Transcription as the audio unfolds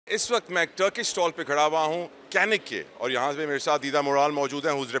इस वक्त मैं टर्किश स्टॉल पे खड़ा हुआ हूँ कैनिक के और यहाँ पे मेरे साथ दीदा मोराल मौजूद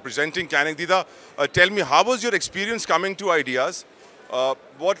हैं who's representing कैनिक. दीदा, tell me, how was your experience coming to Ideas?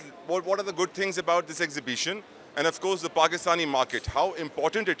 What are the good things about this exhibition? And of course the Pakistani market, how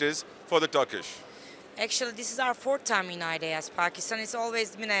important it is for the Turkish? Actually, this is our fourth time in Ideas. Pakistan has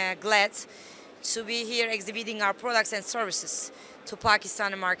always been glad to be here exhibiting our products and services to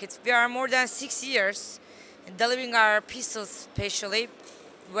Pakistani markets. We are more than 6 years delivering our pistols, especially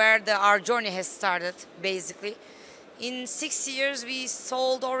where our journey has started, basically. In 6 years, we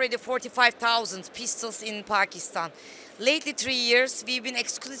sold already 45,000 pistols in Pakistan. Lately 3 years, we've been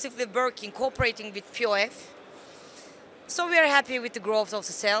exclusively working, cooperating with POF. So we are happy with the growth of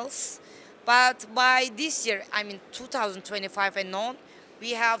the sales. But by this year, I mean 2025 and on,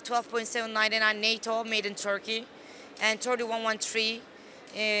 we have 12.799 NATO made in Turkey and 3113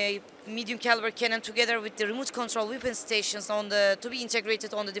 medium caliber cannon together with the remote control weapon stations to be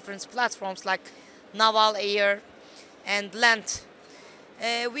integrated on the different platforms like naval, air, and land.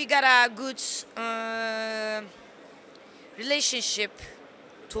 We got a good relationship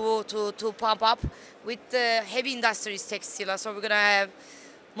to pump up with the heavy industries textile, so we're gonna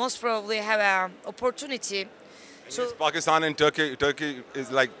most probably have an opportunity. So yes, Pakistan and Turkey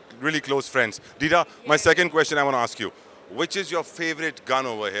is like really close friends. Dida, my second question I want to ask you, which is your favorite gun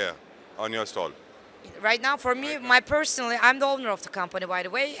over here on your stall? Right now, for me, I'm the owner of the company, by the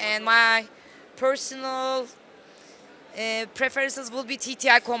way, and my personal preferences will be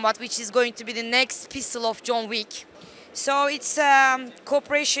TTI Combat, which is going to be the next pistol of John Wick. So it's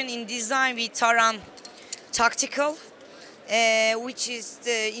cooperation in design with Taran Tactical, which is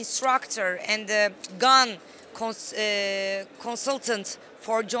the instructor and the gun consultant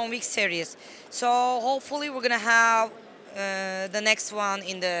for John Wick series. So hopefully we're gonna have the next one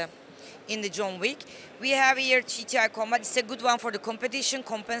in the John Wick. We have here TTI Combat. It's a good one for the competition,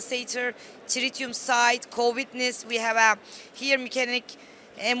 compensator, tritium sight, co-witness. We have here mechanic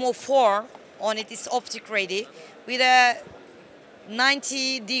MO4 on it. It's optic ready with a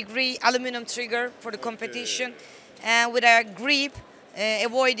 90-degree aluminum trigger for the competition, and with a grip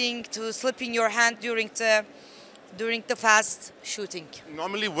avoiding to slipping your hand during the fast shooting.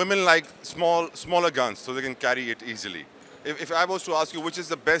 Normally women like smaller guns so they can carry it easily. If I was to ask you which is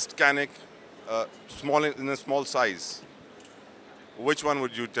the best Canik in a small size, which one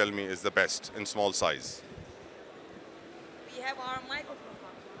would you tell me is the best in small size? We have our microphone.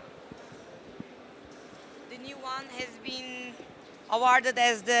 The new one has been awarded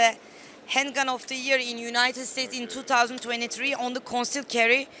as the handgun of the year in United States in 2023 on the concealed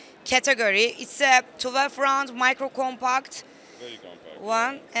carry category. It's a 12-round micro compact. Very compact.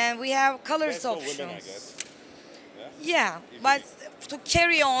 One, and we have colors options. Women, I guess. Yeah, but to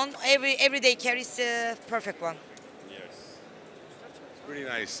carry on, everyday carry is a perfect one. Yes. It's pretty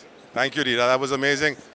nice. Thank you, Dida. That was amazing.